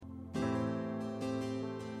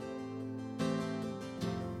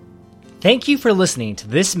Thank you for listening to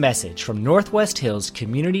this message from Northwest Hills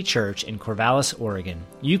Community Church in Corvallis, Oregon.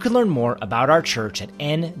 You can learn more about our church at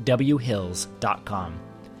nwhills.com.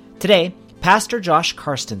 Today, Pastor Josh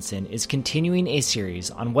Karstensen is continuing a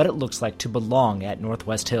series on what it looks like to belong at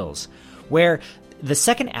Northwest Hills, where the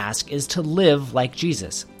second ask is to live like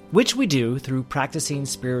Jesus, which we do through practicing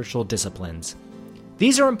spiritual disciplines.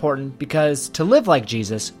 These are important because to live like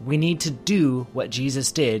Jesus, we need to do what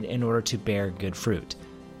Jesus did in order to bear good fruit.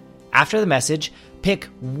 After the message, pick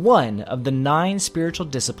one of the 9 spiritual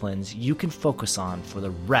disciplines you can focus on for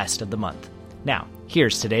the rest of the month. Now,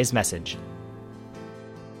 here's today's message.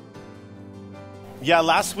 Yeah,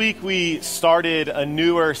 last week we started a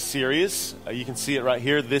newer series. You can see it right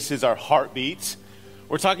here. This is our heartbeat.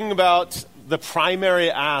 We're talking about the primary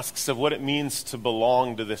asks of what it means to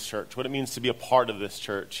belong to this church, what it means to be a part of this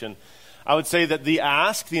church. And I would say that the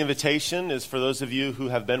ask, the invitation, is for those of you who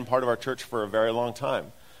have been part of our church for a very long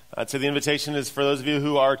time. I'd say the invitation is for those of you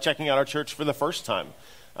who are checking out our church for the first time.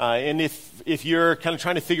 And if you're kind of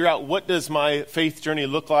trying to figure out what does my faith journey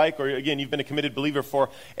look like, or again, you've been a committed believer for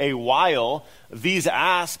a while, these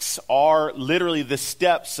asks are literally the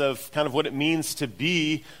steps of kind of what it means to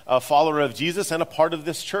be a follower of Jesus and a part of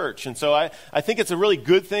this church. And so I think it's a really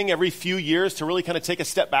good thing every few years to really kind of take a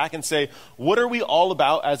step back and say, what are we all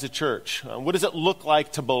about as a church? What does it look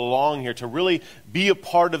like to belong here, to really be a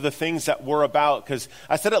part of the things that we're about? Because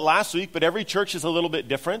I said it last week, but every church is a little bit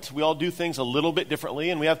different. We all do things a little bit differently,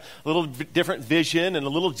 and we have a little different vision and a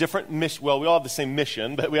little different mission. Well, we all have the same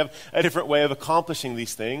mission, but we have a different way of accomplishing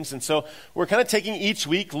these things. And so we're kind of taking each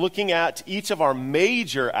week, looking at each of our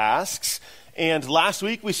major asks. And last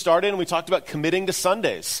week we started and we talked about committing to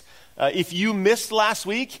Sundays. If you missed last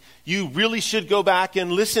week, you really should go back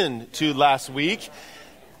and listen to last week.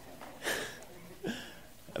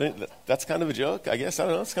 That's kind of a joke, I guess. I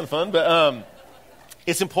don't know. It's kind of fun. But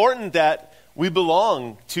it's important that we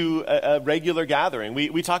belong to a regular gathering.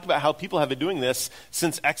 We talked about how people have been doing this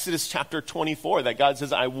since Exodus chapter 24, that God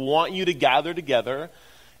says, I want you to gather together,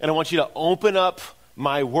 and I want you to open up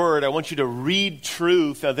my word. I want you to read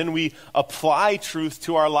truth, and then we apply truth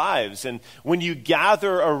to our lives. And when you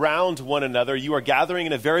gather around one another, you are gathering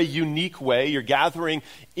in a very unique way. You're gathering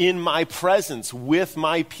in my presence with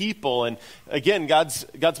my people. And again, God's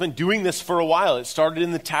been doing this for a while. It started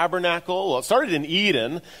in the tabernacle. Well, it started in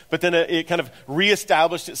Eden, but then it kind of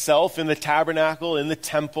reestablished itself in the tabernacle, in the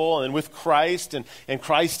temple, and with Christ and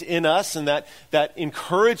Christ in us. And that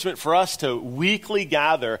encouragement for us to weekly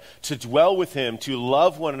gather, to dwell with him, to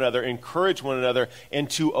love one another, encourage one another, and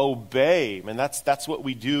to obey. And that's what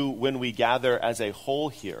we do when we gather as a whole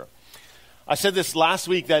here. I said this last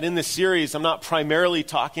week that in this series, I'm not primarily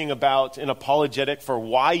talking about an apologetic for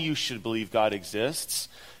why you should believe God exists.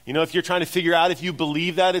 You know, if you're trying to figure out if you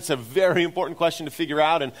believe that, it's a very important question to figure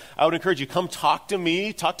out. And I would encourage you, come talk to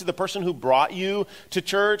me, talk to the person who brought you to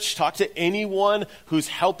church, talk to anyone who's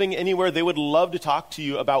helping anywhere. They would love to talk to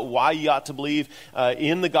you about why you ought to believe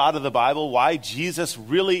in the God of the Bible, why Jesus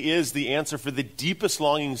really is the answer for the deepest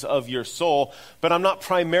longings of your soul. But I'm not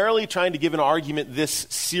primarily trying to give an argument this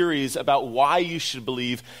series about why you should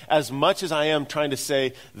believe as much as I am trying to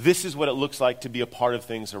say this is what it looks like to be a part of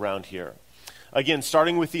things around here. Again,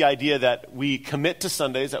 starting with the idea that we commit to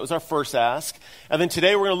Sundays. That was our first ask. And then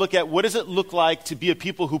today we're going to look at what does it look like to be a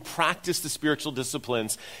people who practice the spiritual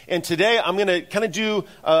disciplines. And today I'm going to kind of do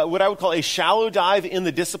what I would call a shallow dive in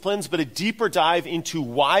the disciplines, but a deeper dive into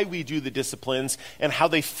why we do the disciplines and how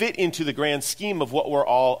they fit into the grand scheme of what we're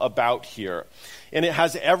all about here. And it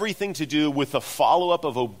has everything to do with the follow-up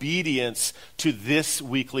of obedience to this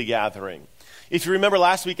weekly gathering. If you remember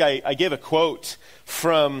last week, I gave a quote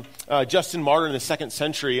from Justin Martyr in the 2nd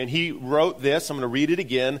century, and he wrote this, I'm going to read it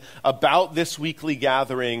again, about this weekly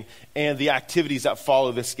gathering and the activities that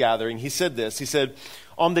follow this gathering. He said this, he said,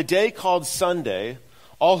 on the day called Sunday,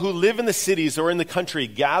 all who live in the cities or in the country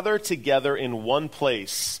gather together in one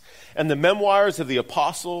place, and the memoirs of the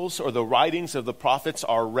apostles or the writings of the prophets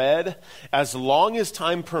are read as long as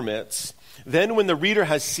time permits. Then when the reader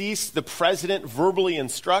has ceased, the president verbally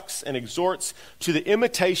instructs and exhorts to the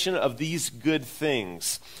imitation of these good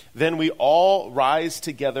things. Then we all rise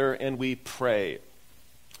together and we pray.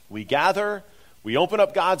 We gather, we open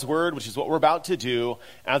up God's word, which is what we're about to do,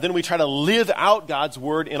 and then we try to live out God's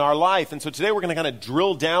word in our life. And so today we're going to kind of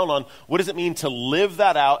drill down on what does it mean to live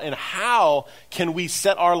that out and how can we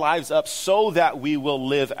set our lives up so that we will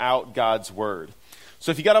live out God's word.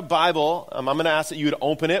 So if you got a Bible, I'm going to ask that you would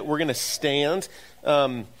open it. We're going to stand,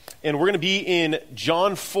 and we're going to be in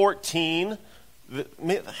John 14.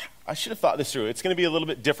 I I should have thought this through. It's going to be a little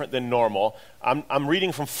bit different than normal. I'm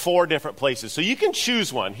reading from 4 different places. So you can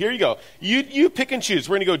choose one. Here you go. You pick and choose.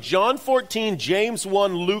 We're going to go John 14, James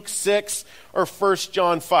 1, Luke 6, or 1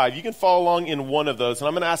 John 5. You can follow along in one of those. And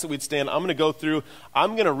I'm going to ask that we'd stand. I'm going to go through.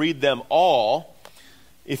 I'm going to read them all.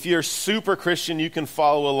 If you're super Christian, you can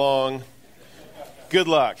follow along. Good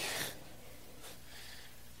luck.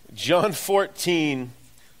 John 14,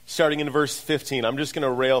 starting in verse 15. I'm just going to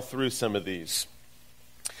rail through some of these.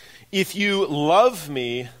 If you love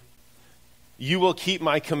me, you will keep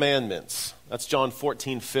my commandments. That's John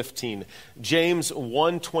 14:15. James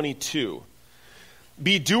 1:22.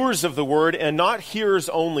 Be doers of the word and not hearers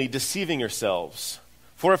only, deceiving yourselves.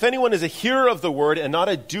 For if anyone is a hearer of the word and not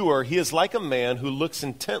a doer, he is like a man who looks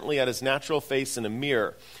intently at his natural face in a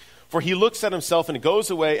mirror. For he looks at himself and goes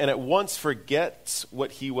away and at once forgets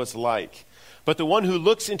what he was like. But the one who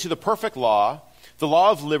looks into the perfect law, the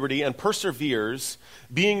law of liberty, and perseveres,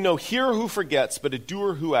 being no hearer who forgets, but a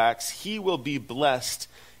doer who acts, he will be blessed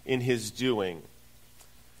in his doing.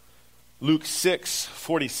 Luke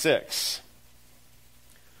 6:46.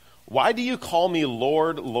 Why do you call me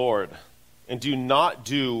Lord, Lord, and do not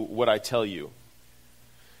do what I tell you?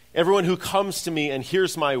 Everyone who comes to me and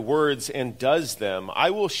hears my words and does them,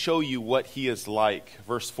 I will show you what he is like.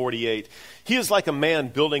 Verse 48. He is like a man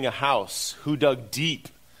building a house who dug deep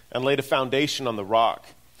and laid a foundation on the rock.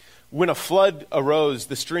 When a flood arose,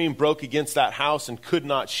 the stream broke against that house and could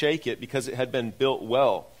not shake it because it had been built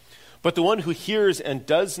well. But the one who hears and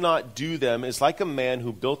does not do them is like a man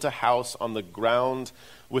who built a house on the ground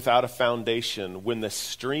without a foundation. When the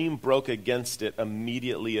stream broke against it,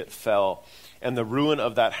 immediately it fell, and the ruin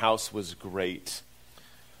of that house was great.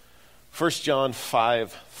 1 John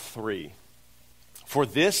 5:3. For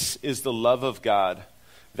this is the love of God,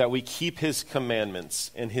 that we keep his commandments,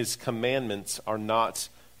 and his commandments are not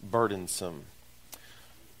burdensome.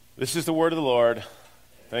 This is the word of the Lord.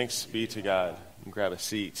 Thanks be to God. Grab a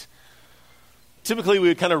seat. Typically, we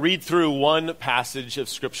would kind of read through one passage of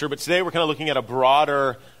Scripture, but today we're kind of looking at a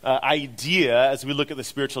broader idea as we look at the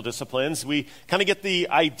spiritual disciplines. We kind of get the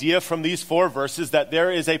idea from these 4 verses that there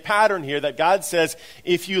is a pattern here that God says,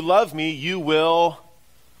 if you love me, you will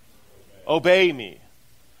obey me.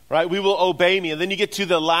 Right? We will obey me. And then you get to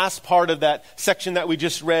the last part of that section that we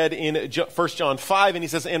just read in 1 John 5, and he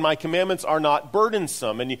says, and my commandments are not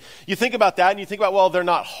burdensome. And you think about that, and you think about, well, they're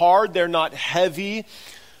not hard, they're not heavy.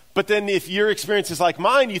 But then if your experience is like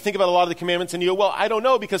mine, you think about a lot of the commandments and you go, well, I don't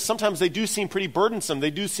know, because sometimes they do seem pretty burdensome.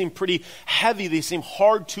 They do seem pretty heavy. They seem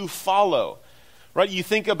hard to follow. Right? You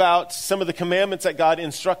think about some of the commandments that God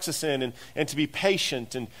instructs us in, and to be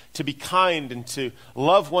patient and to be kind and to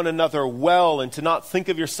love one another well and to not think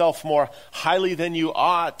of yourself more highly than you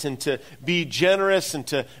ought and to be generous and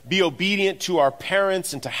to be obedient to our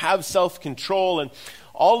parents and to have self-control. And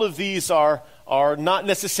all of these are not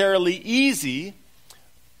necessarily easy.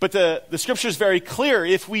 But the scripture is very clear.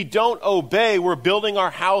 If we don't obey, we're building our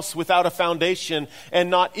house without a foundation, and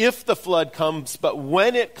not if the flood comes, but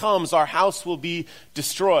when it comes, our house will be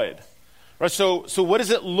destroyed. Right? So what does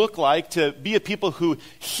it look like to be a people who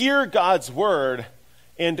hear God's word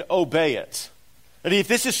and obey it? And if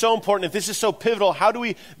this is so important, if this is so pivotal, how do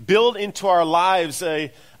we build into our lives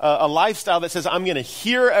a lifestyle that says, I'm going to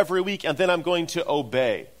hear every week and then I'm going to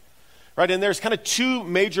obey? Right, and there's kind of 2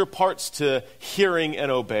 major parts to hearing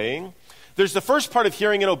and obeying. There's the first part of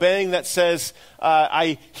hearing and obeying that says,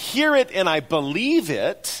 I hear it and I believe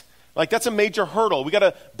it. Like, that's a major hurdle. We got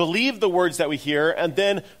to believe the words that we hear, and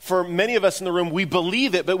then for many of us in the room, we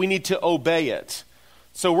believe it, but we need to obey it.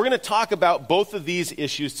 So we're going to talk about both of these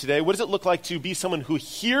issues today. What does it look like to be someone who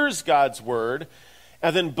hears God's word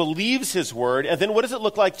and then believes his word? And then what does it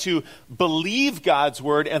look like to believe God's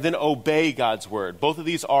word and then obey God's word? Both of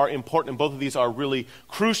these are important, and both of these are really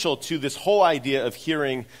crucial to this whole idea of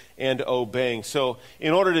hearing and obeying. So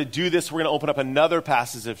in order to do this, we're going to open up another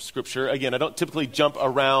passage of Scripture. Again, I don't typically jump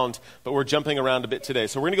around, but we're jumping around a bit today.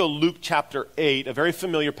 So we're going to go Luke chapter 8, a very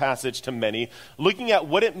familiar passage to many, looking at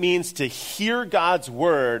what it means to hear God's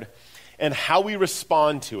word and how we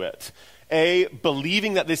respond to it. A,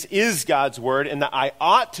 believing that this is God's word and that I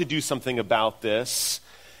ought to do something about this.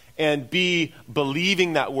 And B,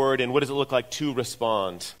 believing that word and what does it look like to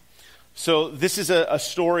respond. So this is a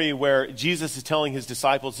story where Jesus is telling his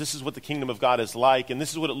disciples, this is what the kingdom of God is like, and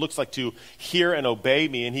this is what it looks like to hear and obey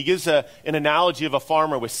me. And he gives an analogy of a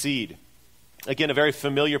farmer with seed. Again, a very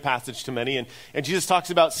familiar passage to many. And Jesus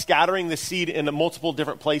talks about scattering the seed in multiple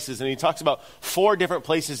different places, and he talks about 4 different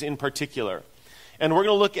places in particular. And we're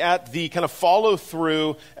going to look at the kind of follow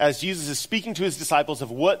through as Jesus is speaking to his disciples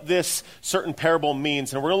of what this certain parable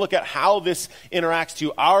means. And we're going to look at how this interacts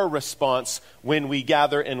to our response when we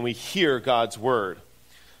gather and we hear God's word.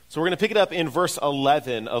 So we're going to pick it up in verse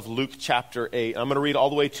 11 of Luke chapter 8. I'm going to read all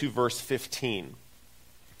the way to verse 15.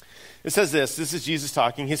 It says this is Jesus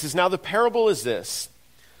talking. He says, "Now the parable is this.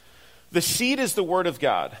 The seed is the word of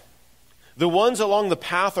God. The ones along the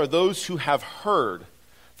path are those who have heard.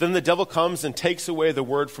 Then the devil comes and takes away the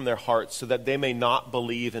word from their hearts so that they may not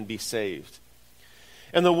believe and be saved.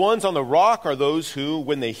 And the ones on the rock are those who,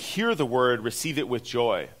 when they hear the word, receive it with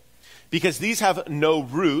joy. Because these have no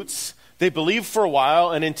roots, they believe for a while,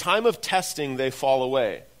 and in time of testing they fall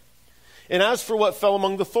away. And as for what fell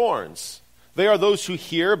among the thorns, they are those who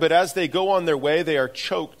hear, but as they go on their way, they are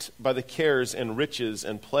choked by the cares and riches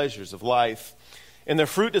and pleasures of life, and their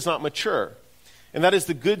fruit does not mature. And that is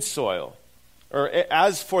the good soil. Or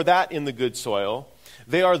as for that in the good soil,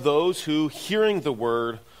 they are those who, hearing the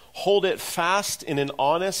word, hold it fast in an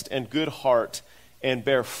honest and good heart and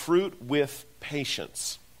bear fruit with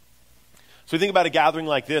patience." So we think about a gathering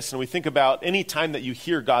like this, and we think about any time that you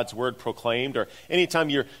hear God's word proclaimed, or any time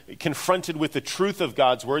you're confronted with the truth of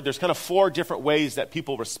God's word, there's kind of 4 different ways that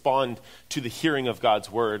people respond to the hearing of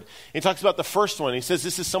God's word. He talks about the first one. He says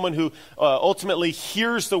this is someone who ultimately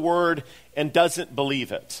hears the word and doesn't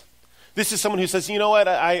believe it. This is someone who says, you know what,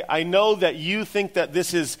 I know that you think that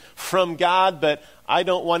this is from God, but I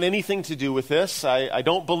don't want anything to do with this. I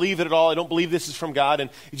don't believe it at all. I don't believe this is from God. And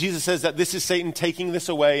Jesus says that this is Satan taking this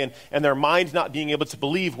away and their mind not being able to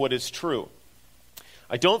believe what is true.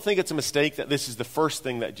 I don't think it's a mistake that this is the first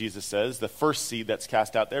thing that Jesus says, the first seed that's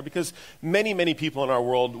cast out there, because many, many people in our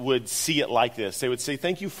world would see it like this. They would say,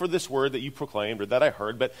 thank you for this word that you proclaimed or that I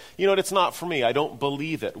heard, but you know what, it's not for me. I don't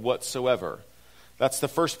believe it whatsoever. That's the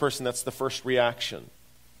first person, that's the first reaction.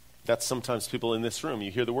 That's sometimes people in this room.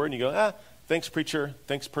 You hear the word and you go, thanks preacher,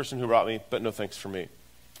 thanks person who brought me, but no thanks for me.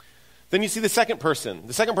 Then you see the second person.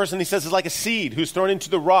 The second person, he says, is like a seed who's thrown into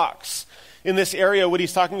the rocks. In this area, what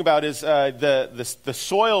he's talking about is the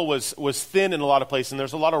soil was thin in a lot of places, and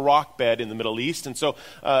there's a lot of rock bed in the Middle East. And so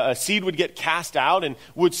a seed would get cast out and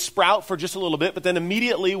would sprout for just a little bit, but then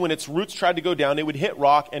immediately when its roots tried to go down, it would hit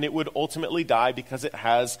rock and it would ultimately die because it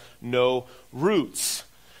has no roots.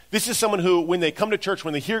 This is someone who, when they come to church,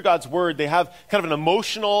 when they hear God's word, they have kind of an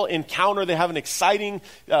emotional encounter. They have an exciting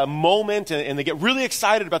moment, and they get really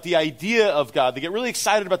excited about the idea of God. They get really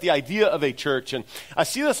excited about the idea of a church. And I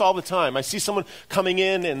see this all the time. I see someone coming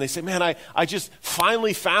in, and they say, man, I just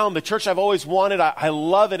finally found the church I've always wanted. I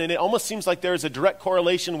love it. And it almost seems like there's a direct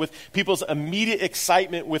correlation with people's immediate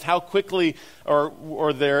excitement with how quickly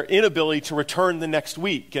or their inability to return the next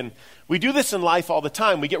week. And we do this in life all the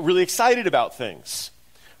time. We get really excited about things.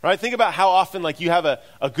 Right? Think about how often you have a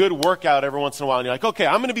good workout every once in a while and you're like, okay,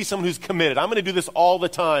 I'm going to be someone who's committed. I'm going to do this all the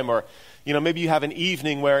time. Or, maybe you have an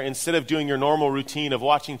evening where instead of doing your normal routine of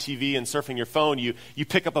watching TV and surfing your phone, you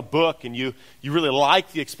pick up a book and you really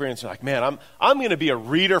like the experience. You're like, man, I'm going to be a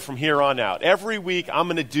reader from here on out. Every week I'm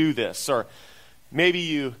going to do this. Or maybe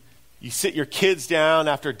you sit your kids down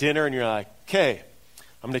after dinner and you're like, okay,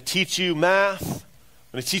 I'm going to teach you math.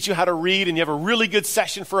 I'm going to teach you how to read, and you have a really good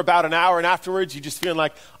session for about an hour, and afterwards you just feel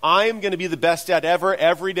like, I'm going to be the best dad ever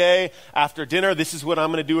every day after dinner. This is what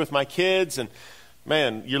I'm going to do with my kids. And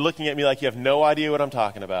man, you're looking at me like you have no idea what I'm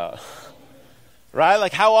talking about. Right?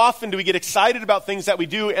 Like how often do we get excited about things that we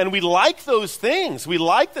do, and we like those things. We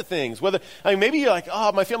like the things. Maybe you're like,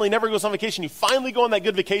 oh, my family never goes on vacation. You finally go on that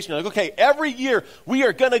good vacation. You're like, okay, every year we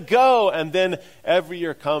are going to go, and then every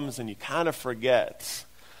year comes and you kind of forget.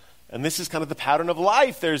 And this is kind of the pattern of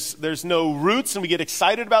life. There's no roots, and we get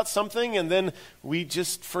excited about something, and then we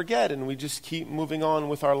just forget, and we just keep moving on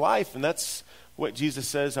with our life. And that's what Jesus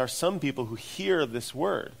says are some people who hear this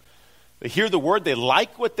word. They hear the word, they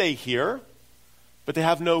like what they hear, but they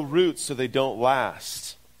have no roots, so they don't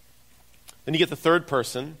last. Then you get the third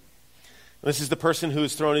person. This is the person who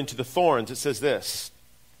is thrown into the thorns. It says this,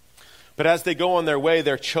 but as they go on their way,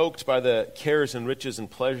 they're choked by the cares and riches and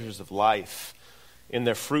pleasures of life, and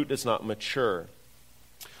their fruit does not mature.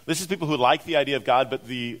 This is people who like the idea of God, but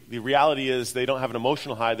the reality is they don't have an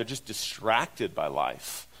emotional high. They're just distracted by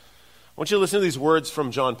life. I want you to listen to these words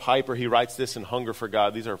from John Piper. He writes this in Hunger for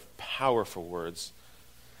God. These are powerful words.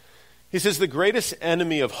 He says, the greatest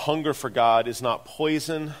enemy of hunger for God is not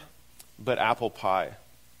poison, but apple pie.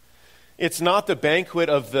 It's not the banquet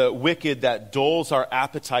of the wicked that dulls our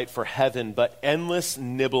appetite for heaven, but endless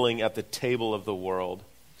nibbling at the table of the world.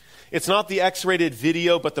 It's not the X-rated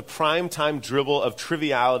video, but the primetime dribble of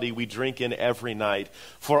triviality we drink in every night.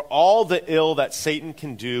 For all the ill that Satan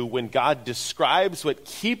can do, when God describes what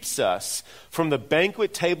keeps us from the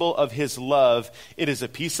banquet table of his love, it is a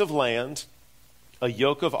piece of land, a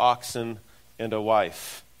yoke of oxen, and a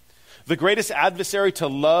wife. The greatest adversary to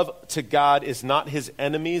love to God is not his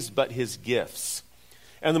enemies, but his gifts.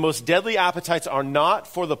 And the most deadly appetites are not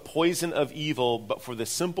for the poison of evil, but for the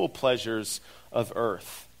simple pleasures of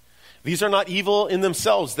earth. These are not evil in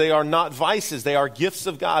themselves. They are not vices. They are gifts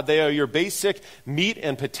of God. They are your basic meat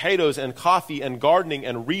and potatoes and coffee and gardening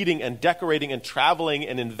and reading and decorating and traveling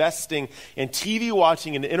and investing and TV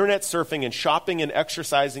watching and internet surfing and shopping and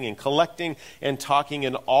exercising and collecting and talking,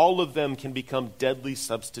 and all of them can become deadly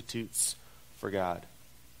substitutes for God.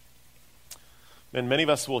 And many of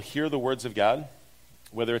us will hear the words of God,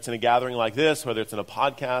 whether it's in a gathering like this, whether it's in a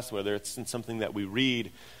podcast, whether it's in something that we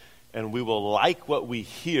read, and we will like what we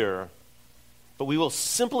hear, but we will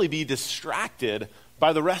simply be distracted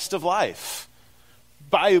by the rest of life,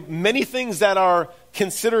 by many things that are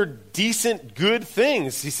considered decent, good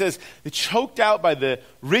things. He says, choked out by the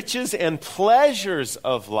riches and pleasures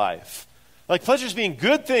of life. Like pleasures being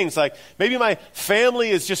good things, like maybe my family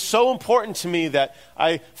is just so important to me that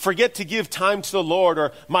I forget to give time to the Lord,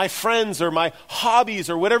 or my friends, or my hobbies,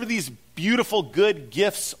 or whatever these beautiful, good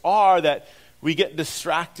gifts are, that we get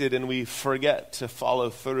distracted and we forget to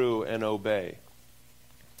follow through and obey.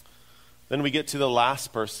 Then we get to the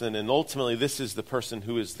last person, and ultimately this is the person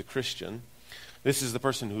who is the Christian. This is the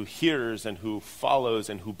person who hears and who follows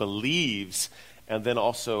and who believes and then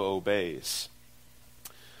also obeys.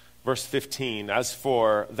 Verse 15, as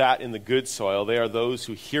for that in the good soil, they are those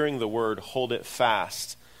who, hearing the word, hold it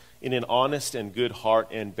fast in an honest and good heart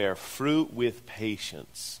and bear fruit with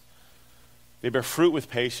patience. They bear fruit with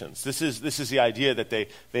patience. This is the idea that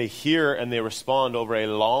they hear and they respond over a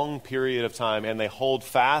long period of time, and they hold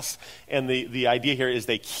fast. And the idea here is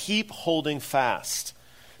they keep holding fast.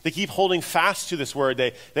 They keep holding fast to this word.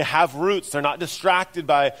 They have roots. They're not distracted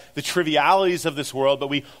by the trivialities of this world, but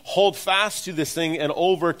we hold fast to this thing, and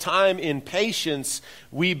over time in patience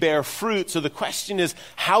we bear fruit. So the question is,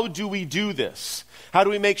 how do we do this? How do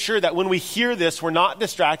we make sure that when we hear this, we're not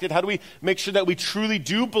distracted? How do we make sure that we truly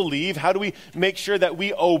do believe? How do we make sure that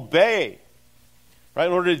we obey? Right?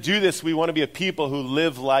 In order to do this, we want to be a people who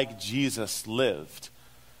live like Jesus lived.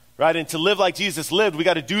 Right? And to live like Jesus lived, we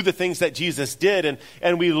got to do the things that Jesus did.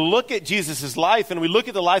 And we look at Jesus' life, and we look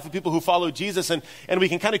at the life of people who follow Jesus, and we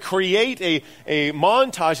can kind of create a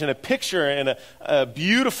montage and a picture and a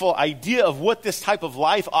beautiful idea of what this type of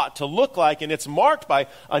life ought to look like. And it's marked by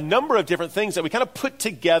a number of different things that we kind of put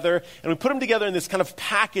together, and we put them together in this kind of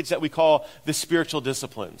package that we call the spiritual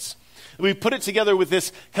disciplines. We put it together with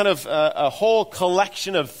this kind of a whole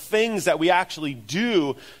collection of things that we actually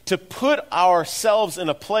do to put ourselves in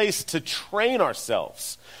a place to train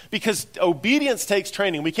ourselves. Because obedience takes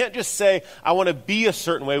training. We can't just say, I want to be a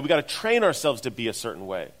certain way. We got to train ourselves to be a certain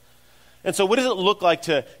way. And so what does it look like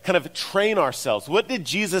to kind of train ourselves? What did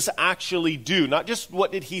Jesus actually do? Not just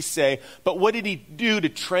what did he say, but what did he do to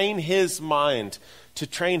train his mind, to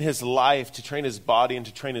train his life, to train his body, and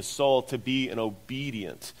to train his soul to be an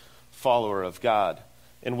obedient follower of God?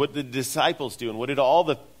 And what did the disciples do? And what did all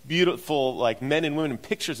the beautiful men and women and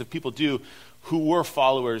pictures of people do who were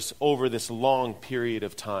followers over this long period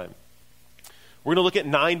of time? We're going to look at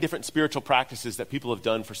 9 different spiritual practices that people have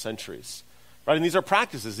done for centuries. Right? And these are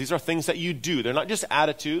practices. These are things that you do. They're not just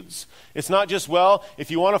attitudes. It's not just, if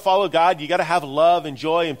you want to follow God, you got to have love and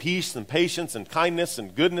joy and peace and patience and kindness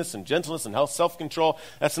and goodness and gentleness and self-control.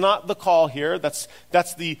 That's not the call here. That's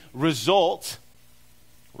the result.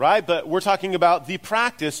 Right? But we're talking about the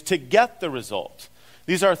practice to get the result.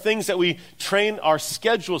 These are things that we train our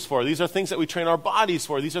schedules for. These are things that we train our bodies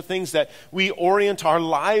for. These are things that we orient our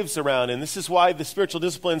lives around. And this is why the spiritual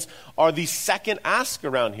disciplines are the second ask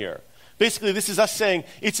around here. Basically, this is us saying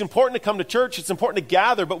it's important to come to church, it's important to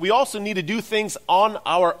gather, but we also need to do things on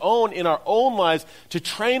our own, in our own lives, to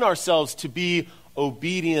train ourselves to be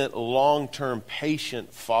obedient, long-term,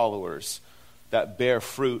 patient followers that bear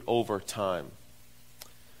fruit over time.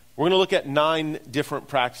 We're going to look at 9 different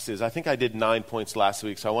practices. I think I did 9 points last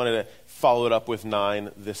week, so I wanted to follow it up with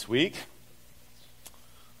 9 this week.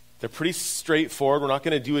 They're pretty straightforward. We're not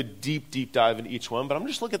going to do a deep dive into each one, but I'm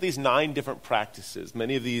just looking at these 9 different practices.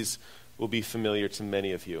 Many of these will be familiar to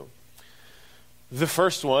many of you. The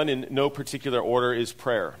first one, in no particular order, is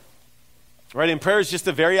prayer. Right? And prayer is just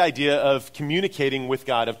the very idea of communicating with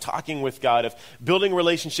God, of talking with God, of building a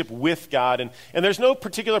relationship with God. And there's no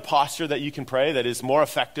particular posture that you can pray that is more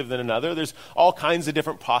effective than another. There's all kinds of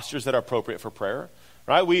different postures that are appropriate for prayer.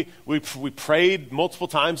 right? We prayed multiple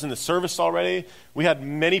times in the service already. We had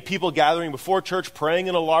many people gathering before church praying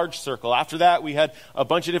in a large circle. After that, we had a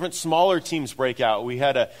bunch of different smaller teams break out. We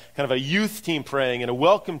had a kind of a youth team praying and a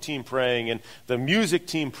welcome team praying and the music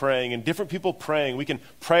team praying and different people praying. We can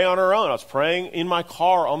pray on our own. I was praying in my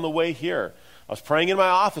car on the way here. I was praying in my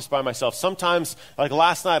office by myself. Sometimes, like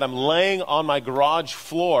last night, I'm laying on my garage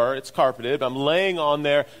floor. It's carpeted. I'm laying on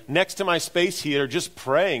there next to my space heater just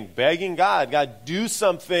praying, begging God, do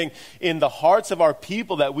something in the hearts of our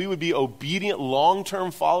people that we would be obedient,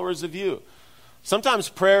 long-term followers of you. Sometimes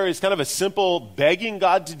prayer is kind of a simple begging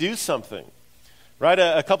God to do something. Right?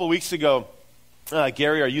 A couple weeks ago,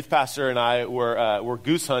 Gary, our youth pastor, and I were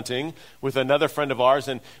goose hunting with another friend of ours,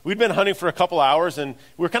 and we'd been hunting for a couple hours, and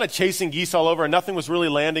we were kind of chasing geese all over, and nothing was really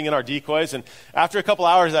landing in our decoys. And after a couple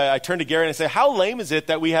hours, I turned to Gary and I said, how lame is it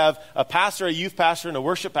that we have a pastor, a youth pastor, and a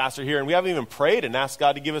worship pastor here, and we haven't even prayed and asked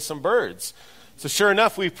God to give us some birds? So sure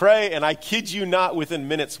enough, we pray, and I kid you not, within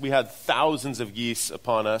minutes, we had thousands of geese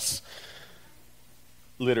upon us,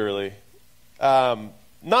 literally.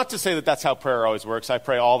 Not to say that that's how prayer always works. I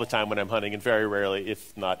pray all the time when I'm hunting, and very rarely,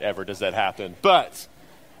 if not ever, does that happen. But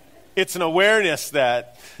it's an awareness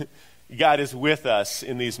that God is with us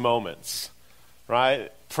in these moments,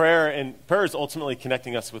 right? Prayer is ultimately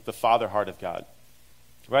connecting us with the Father heart of God,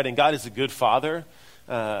 right? And God is a good Father,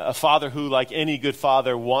 a Father who, like any good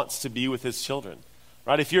father, wants to be with his children.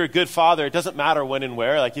 Right? If you're a good father, it doesn't matter when and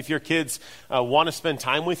where. Like if your kids want to spend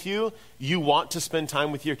time with you, you want to spend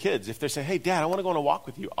time with your kids. If they say, hey, Dad, I want to go on a walk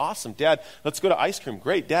with you. Awesome. Dad, let's go to ice cream.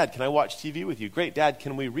 Great. Dad, can I watch TV with you? Great. Dad,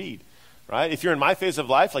 can we read? Right? If you're in my phase of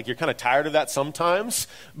life, like you're kind of tired of that sometimes.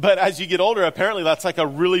 But as you get older, apparently that's like a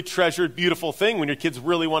really treasured, beautiful thing when your kids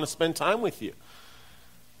really want to spend time with you.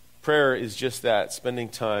 Prayer is just that, spending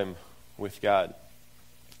time with God.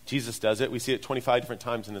 Jesus does it. We see it 25 different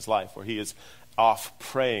times in his life where he is off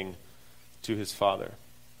praying to his Father.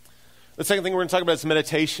 The second thing we're going to talk about is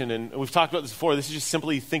meditation, and we've talked about this before. This is just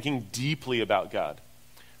simply thinking deeply about God,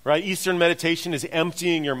 right? Eastern meditation is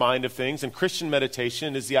emptying your mind of things, and Christian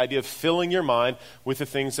meditation is the idea of filling your mind with the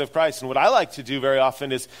things of Christ. And what I like to do very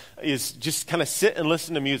often is just kind of sit and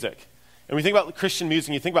listen to music. And when you think about Christian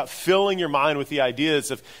music, you think about filling your mind with the ideas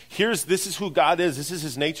of, this is who God is, this is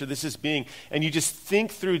his nature, this is being, and you just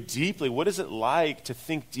think through deeply, what is it like to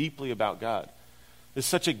think deeply about God? It's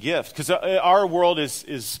such a gift, because our world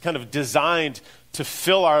is kind of designed to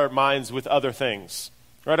fill our minds with other things.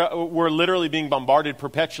 Right? We're literally being bombarded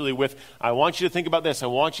perpetually with, I want you to think about this, I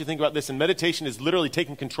want you to think about this. And meditation is literally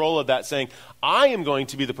taking control of that, saying, I am going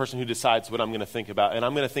to be the person who decides what I'm going to think about, and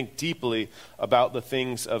I'm going to think deeply about the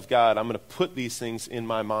things of God. I'm going to put these things in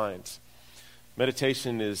my mind.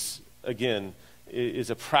 Meditation is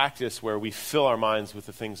a practice where we fill our minds with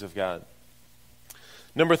the things of God.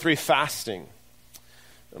 Number 3, fasting.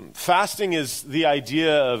 Fasting is the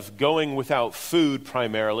idea of going without food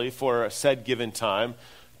primarily for a said given time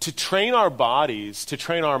to train our bodies, to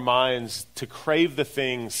train our minds to crave the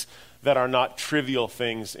things that are not trivial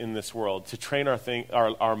things in this world, to train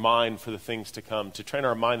our mind for the things to come, to train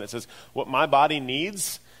our mind that says, what my body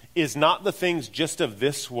needs is not the things just of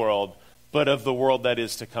this world, but of the world that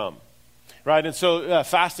is to come. Right, and so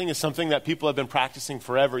fasting is something that people have been practicing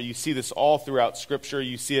forever. You see this all throughout Scripture.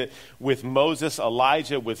 You see it with Moses,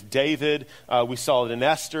 Elijah, with David. We saw it in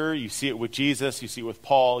Esther. You see it with Jesus. You see it with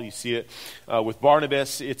Paul. You see it with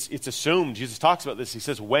Barnabas. It's assumed. Jesus talks about this. He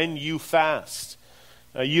says, when you fast.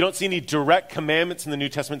 You don't see any direct commandments in the New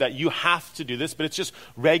Testament that you have to do this, but it's just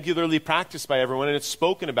regularly practiced by everyone, and it's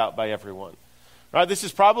spoken about by everyone. Right, this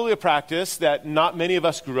is probably a practice that not many of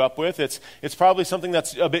us grew up with. It's probably something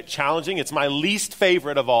that's a bit challenging. It's my least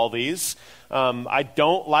favorite of all these. I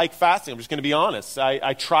don't like fasting. I'm just going to be honest.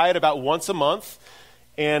 I try it about once a month,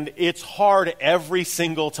 and it's hard every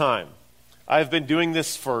single time. I've been doing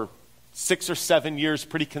this for 6 or 7 years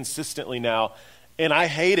pretty consistently now, and I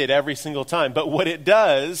hate it every single time. But what it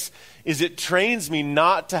does is it trains me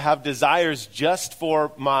not to have desires just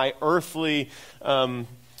for my earthly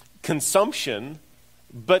consumption,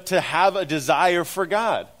 but to have a desire for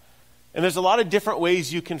God. And there's a lot of different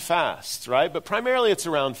ways you can fast, right? But primarily it's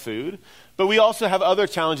around food. But we also have other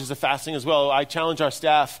challenges of fasting as well. I challenge our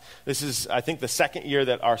staff. This is, I think, the second year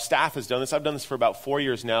that our staff has done this. I've done this for about 4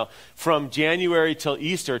 years now. From January till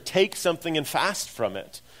Easter, take something and fast from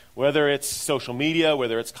it. Whether it's social media,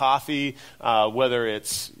 whether it's coffee, whether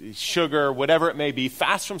it's sugar, whatever it may be,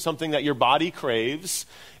 fast from something that your body craves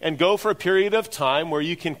and go for a period of time where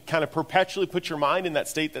you can kind of perpetually put your mind in that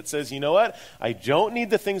state that says, you know what, I don't need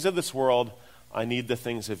the things of this world, I need the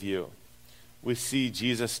things of you. We see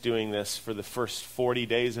Jesus doing this for the first 40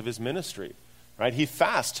 days of his ministry. right? He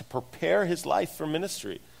fasts to prepare his life for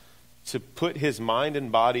ministry, to put his mind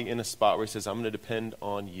and body in a spot where he says, I'm going to depend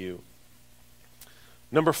on you.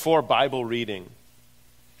 Number 4, Bible reading.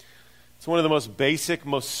 It's one of the most basic,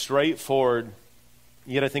 most straightforward,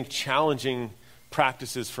 yet I think challenging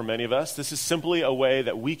practices for many of us. This is simply a way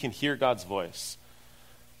that we can hear God's voice.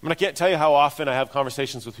 I mean, I can't tell you how often I have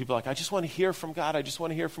conversations with people like, I just want to hear from God. I just want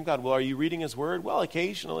to hear from God. Well, are you reading his word? Well,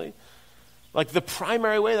 occasionally. Like the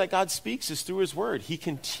primary way that God speaks is through his word. He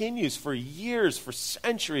continues for years, for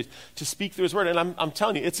centuries to speak through his word. And I'm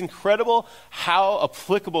telling you, it's incredible how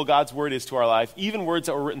applicable God's word is to our life, even words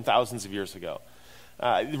that were written thousands of years ago.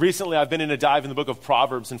 Recently, I've been in a dive in the book of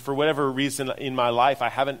Proverbs, and for whatever reason in my life, I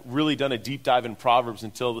haven't really done a deep dive in Proverbs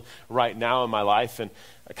until right now in my life. And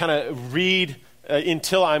I kind of read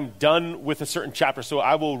until I'm done with a certain chapter. So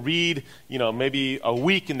I will read, maybe a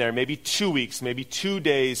week in there, maybe 2 weeks, maybe 2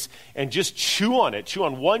 days, and just chew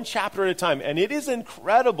on one chapter at a time. And it is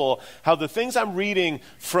incredible how the things I'm reading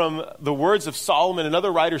from the words of Solomon and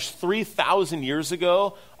other writers 3,000 years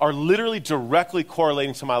ago are literally directly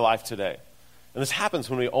correlating to my life today. And this happens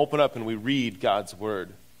when we open up and we read God's word.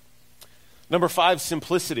 Number 5,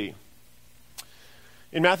 simplicity.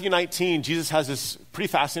 In Matthew 19, Jesus has this pretty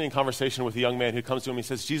fascinating conversation with a young man who comes to him. He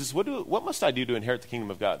says, Jesus, what must I do to inherit the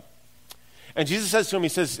kingdom of God? And Jesus says to him, he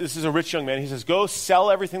says, this is a rich young man. He says, go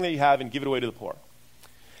sell everything that you have and give it away to the poor.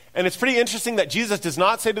 And it's pretty interesting that Jesus does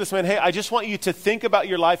not say to this man, hey, I just want you to think about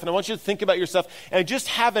your life and I want you to think about yourself and just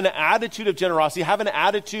have an attitude of generosity, have an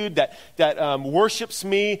attitude that worships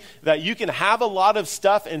me, that you can have a lot of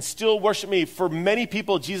stuff and still worship me. For many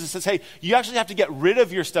people, Jesus says, hey, you actually have to get rid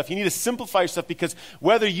of your stuff. You need to simplify your stuff because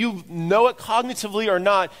whether you know it cognitively or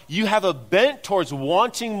not, you have a bent towards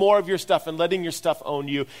wanting more of your stuff and letting your stuff own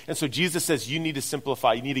you. And so Jesus says you need to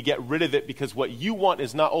simplify. You need to get rid of it because what you want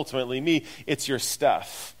is not ultimately me, it's your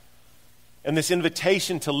stuff. And this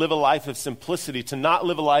invitation to live a life of simplicity, to not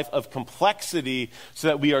live a life of complexity so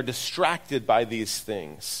that we are distracted by these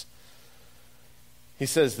things. He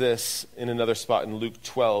says this in another spot in Luke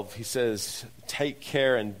 12. He says, take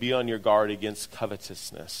care and be on your guard against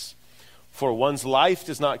covetousness. For one's life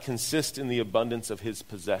does not consist in the abundance of his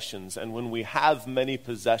possessions. And when we have many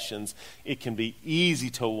possessions, it can be easy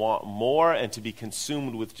to want more and to be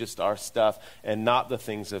consumed with just our stuff and not the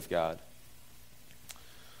things of God.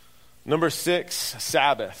 Number 6,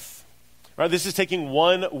 Sabbath. Right, this is taking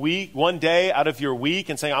 1 day out of your week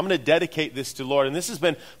and saying, I'm going to dedicate this to Lord. And this has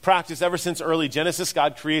been practiced ever since early Genesis.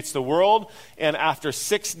 God creates the world, and after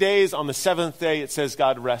 6 days, on the 7th day, it says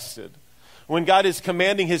God rested. When God is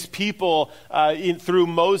commanding his people through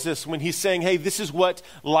Moses, when he's saying, hey, this is what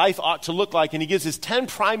life ought to look like, and he gives his 10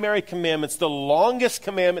 primary commandments, the longest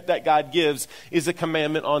commandment that God gives is a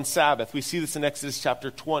commandment on Sabbath. We see this in Exodus chapter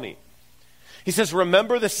 20. He says,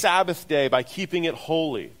 remember the Sabbath day by keeping it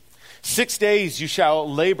holy. 6 days you shall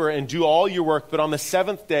labor and do all your work, but on the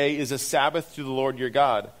 7th day is a Sabbath to the Lord your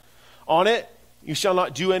God. On it you shall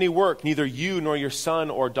not do any work, neither you nor your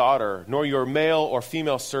son or daughter, nor your male or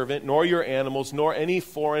female servant, nor your animals, nor any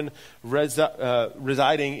foreign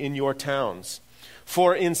residing in your towns.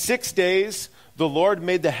 For in 6 days the Lord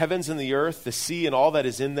made the heavens and the earth, the sea and all that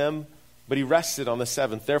is in them, but he rested on the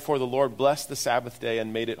 7th. Therefore the Lord blessed the Sabbath day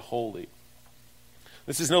and made it holy.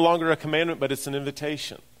 This is no longer a commandment, but it's an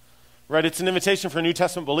invitation. Right? It's an invitation for a New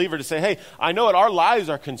Testament believer to say, hey, I know that our lives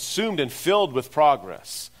are consumed and filled with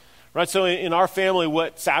progress. Right? So in our family,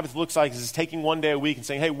 what Sabbath looks like is taking 1 day a week and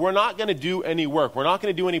saying, hey, we're not going to do any work. We're not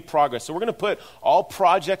going to do any progress. So we're going to put all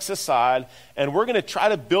projects aside, and we're going to try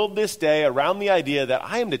to build this day around the idea that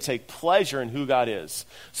I am to take pleasure in who God is.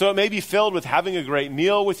 So it may be filled with having a great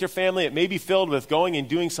meal with your family. It may be filled with going and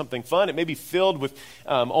doing something fun. It may be filled with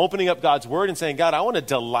opening up God's word and saying, God, I want to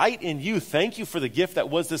delight in you. Thank you for the gift that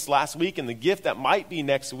was this last week and the gift that might be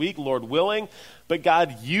next week, Lord willing. But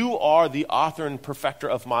God, you are the author and perfecter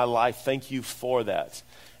of my life. Thank you for that.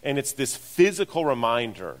 And it's this physical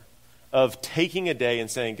reminder of taking a day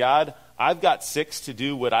and saying, God, I've got 6 to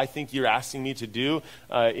do what I think you're asking me to do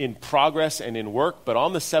in progress and in work. But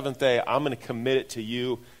on the 7th day, I'm going to commit it to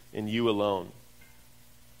you and you alone.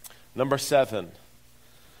 Number 7,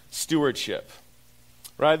 stewardship.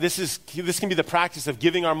 Right? This can be the practice of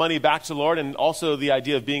giving our money back to the Lord, and also the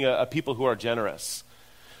idea of being a people who are generous.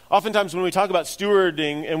 Oftentimes when we talk about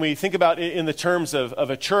stewarding and we think about it in the terms of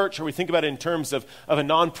a church, or we think about it in terms of a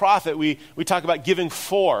nonprofit, we talk about giving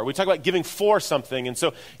for. We talk about giving for something. And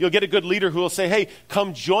so you'll get a good leader who will say, hey,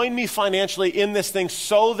 come join me financially in this thing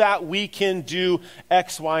so that we can do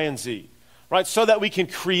X, Y, and Z. right? So that we can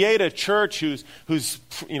create a church who's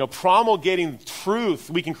promulgating truth.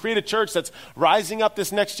 We can create a church that's rising up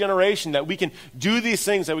this next generation, that we can do these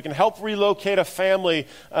things, that we can help relocate a family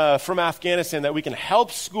from Afghanistan, that we can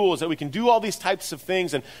help schools, that we can do all these types of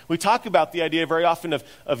things. And we talk about the idea very often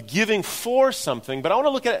of giving for something, but I want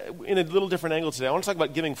to look at it in a little different angle today. I want to talk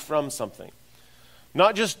about giving from something.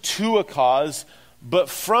 Not just to a cause, but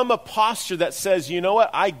from a posture that says, you know what,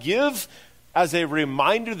 I give as a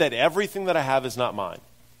reminder that everything that I have is not mine.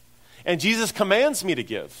 And Jesus commands me to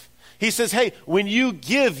give. He says, hey, when you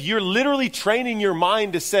give, you're literally training your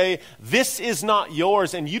mind to say, this is not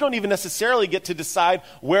yours, and you don't even necessarily get to decide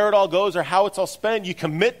where it all goes or how it's all spent. You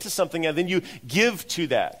commit to something, and then you give to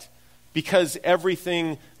that, because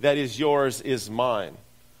everything that is yours is mine.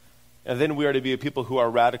 And then we are to be a people who are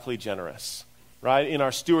radically generous, right? In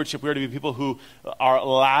our stewardship, we are to be people who are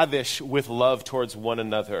lavish with love towards one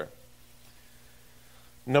another.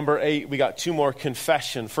 Number 8, we got 2 more.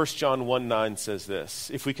 Confession. 1 John 1:9 says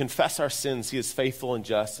this: if we confess our sins, he is faithful and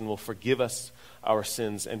just and will forgive us our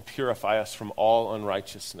sins and purify us from all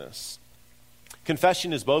unrighteousness.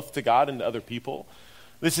 Confession is both to God and to other people.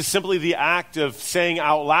 This is simply the act of saying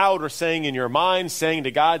out loud or saying in your mind, saying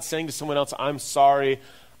to God, saying to someone else, I'm sorry,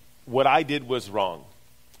 what I did was wrong.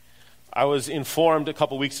 I was informed a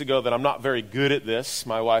couple weeks ago that I'm not very good at this,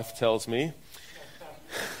 my wife tells me.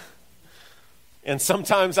 And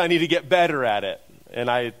sometimes I need to get better at it. And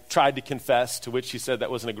I tried to confess, to which she said that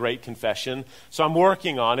wasn't a great confession. So I'm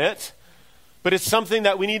working on it. But it's something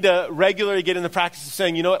that we need to regularly get in the practice of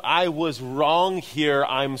saying, you know what, I was wrong here,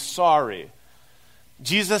 I'm sorry.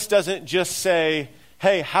 Jesus doesn't just say,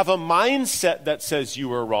 hey, have a mindset that says you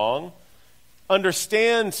were wrong.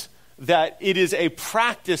 Understand that it is a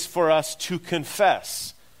practice for us to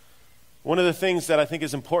confess. One of the things that I think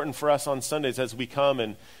is important for us on Sundays as we come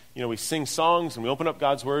and we sing songs and we open up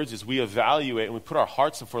God's words is we evaluate and we put our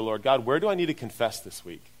hearts before Lord God, where do I need to confess this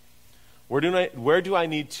week? Where do I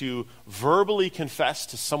need to verbally confess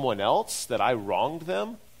to someone else that I wronged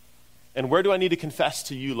them? And where do I need to confess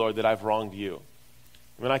to you, Lord, that I've wronged you?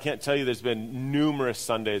 I mean, I can't tell you, there's been numerous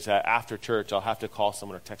Sundays that after church I'll have to call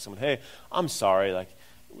someone or text someone, hey, I'm sorry, like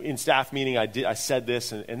in staff meeting I said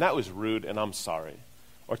this and that was rude and I'm sorry.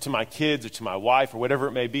 Or to my kids or to my wife or whatever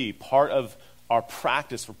it may be. Part of our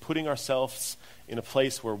practice for putting ourselves in a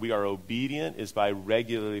place where we are obedient is by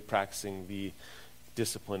regularly practicing the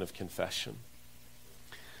discipline of confession.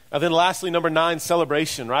 And then lastly, number 9,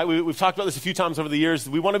 celebration, right? We've talked about this a few times over the years.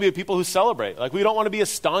 We want to be a people who celebrate. Like, we don't want to be a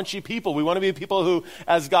staunchy people. We want to be a people who,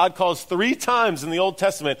 as God calls 3 times in the Old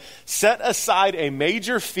Testament, set aside a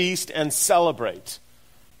major feast and celebrate.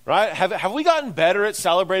 Right? Have we gotten better at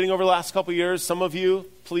celebrating over the last couple of years? Some of you,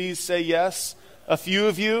 please say yes. A few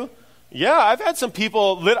of you. Yeah, I've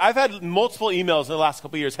had multiple emails in the last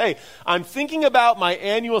couple of years. Hey, I'm thinking about my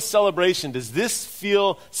annual celebration. Does this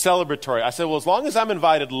feel celebratory? I said, well, as long as I'm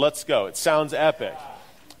invited, let's go. It sounds epic,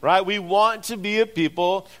 right? We want to be a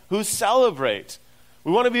people who celebrate.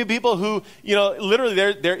 We want to be a people who, literally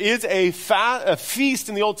there is a feast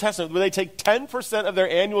in the Old Testament where they take 10% of their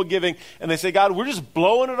annual giving and they say, God, we're just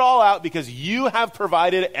blowing it all out because you have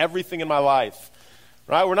provided everything in my life.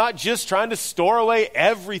 Right? We're not just trying to store away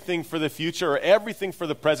everything for the future or everything for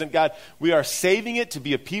the present. God, we are saving it to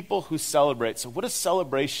be a people who celebrate. So what does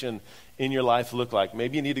celebration in your life look like?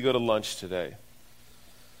 Maybe you need to go to lunch today.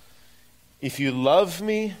 If you love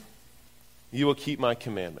me, you will keep my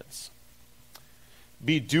commandments.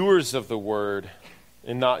 Be doers of the word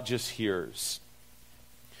and not just hearers.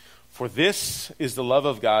 For this is the love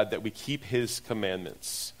of God, that we keep his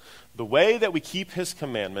commandments. The way that we keep his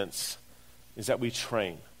commandments is that we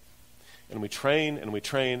train. And we train and we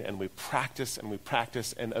train and we practice and we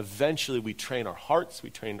practice, and eventually we train our hearts, we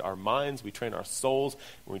train our minds, we train our souls,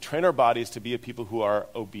 and we train our bodies to be a people who are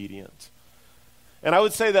obedient. And I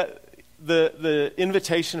would say that the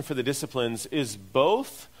invitation for the disciplines is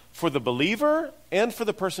both for the believer and for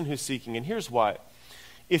the person who's seeking. And here's why.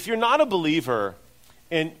 If you're not a believer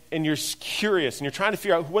and you're curious and you're trying to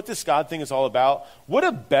figure out what this God thing is all about, what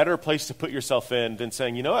a better place to put yourself in than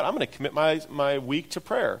saying, you know what, I'm going to commit my week to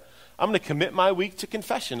prayer. I'm going to commit my week to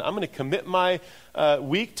confession. I'm going to commit my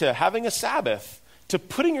week to having a Sabbath, to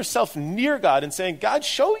putting yourself near God and saying, God,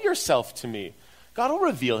 show yourself to me. God will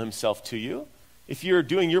reveal himself to you. If you're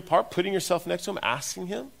doing your part, putting yourself next to him, asking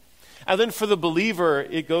him. And then for the believer,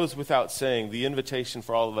 it goes without saying, the invitation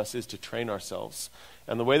for all of us is to train ourselves.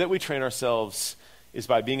 And the way that we train ourselves is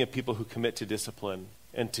by being a people who commit to discipline.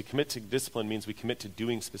 And to commit to discipline means we commit to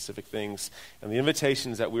doing specific things. And the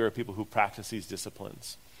invitation is that we are people who practice these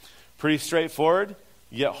disciplines. Pretty straightforward.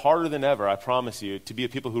 yet harder than ever, I promise you, to be a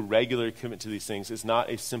people who regularly commit to these things is not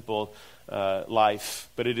a simple life,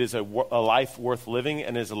 but it is a life worth living,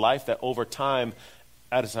 and is a life that over time,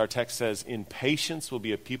 as our text says, in patience will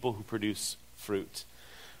be a people who produce fruit.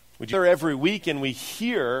 We hear every week and we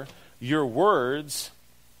hear your words,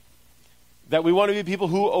 that we want to be people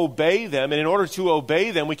who obey them, and in order to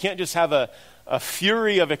obey them, we can't just have a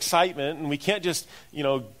fury of excitement, and we can't just,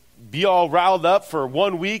 be all riled up for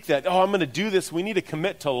 1 week that, I'm going to do this. We need to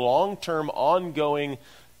commit to long-term, ongoing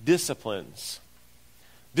disciplines.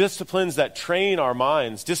 Disciplines that train our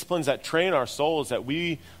minds, disciplines that train our souls, that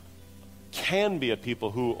we can be a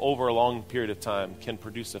people who, over a long period of time, can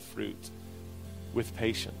produce a fruit with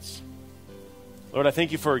patience. Lord, I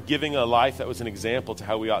thank you for giving a life that was an example to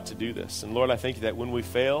how we ought to do this. And Lord, I thank you that when we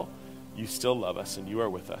fail, you still love us and you are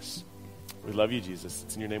with us. We love you, Jesus.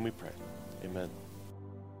 It's in your name we pray. Amen.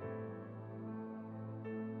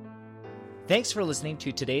 Thanks for listening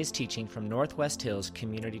to today's teaching from Northwest Hills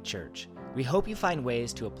Community Church. We hope you find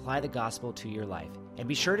ways to apply the gospel to your life. And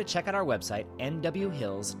be sure to check out our website,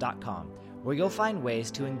 nwhills.com, where you'll find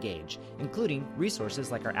ways to engage, including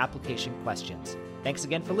resources like our application questions. Thanks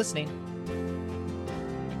again for listening.